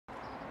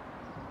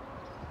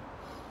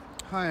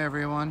Hi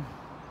everyone,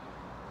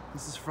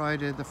 this is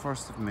Friday the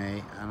 1st of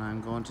May and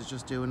I'm going to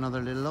just do another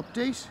little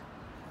update.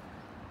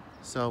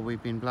 So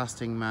we've been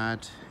blasting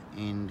mad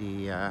in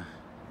the,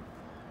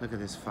 look at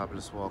this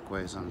fabulous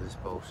walkways on this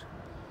boat.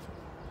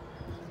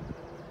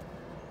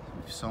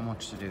 We've so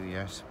much to do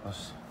yet, but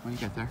when you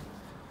get there.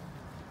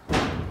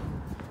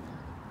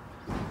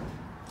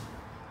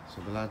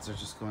 So the lads are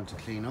just going to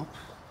clean up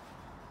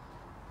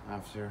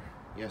after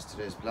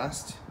yesterday's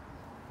blast.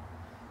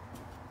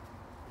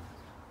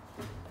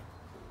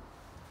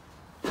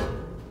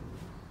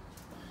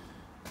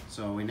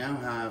 So we now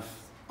have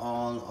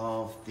all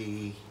of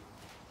the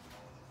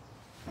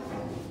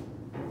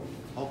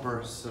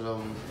upper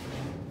saloon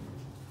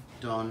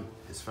done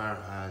as far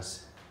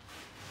as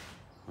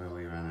where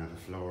we ran out of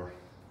floor.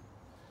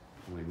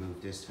 And we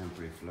moved this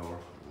temporary floor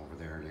over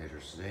there later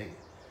today.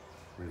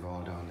 We've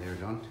all done there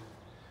done.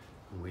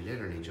 And we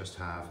literally just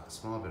have a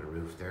small bit of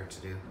roof there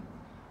to do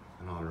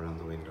and all around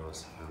the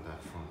windows and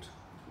that front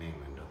main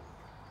window.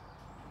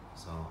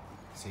 So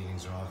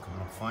ceilings are all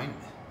coming up fine.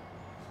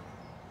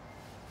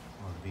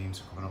 All the beams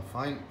are coming up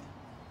fine,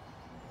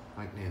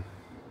 like new.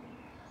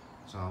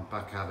 So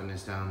back cabin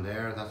is down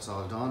there, that's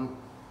all done.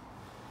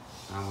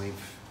 And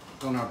we've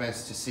done our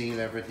best to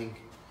seal everything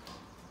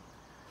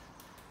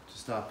to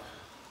stop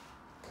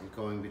it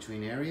going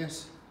between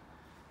areas.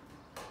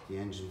 The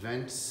engine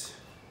vents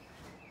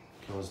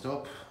closed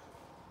up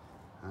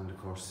and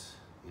of course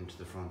into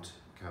the front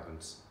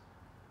cabins.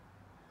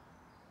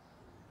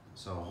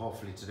 So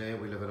hopefully today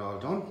we'll have it all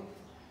done.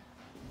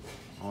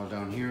 All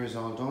down here is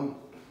all done.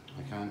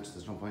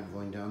 There's no point in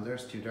going down there,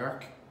 it's too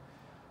dark.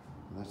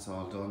 That's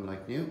all done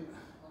like new.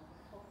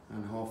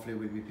 And hopefully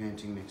we'll be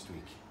painting next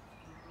week.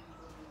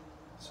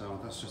 So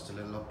that's just a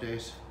little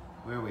update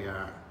where we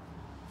are,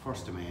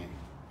 1st of May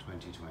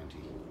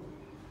 2020.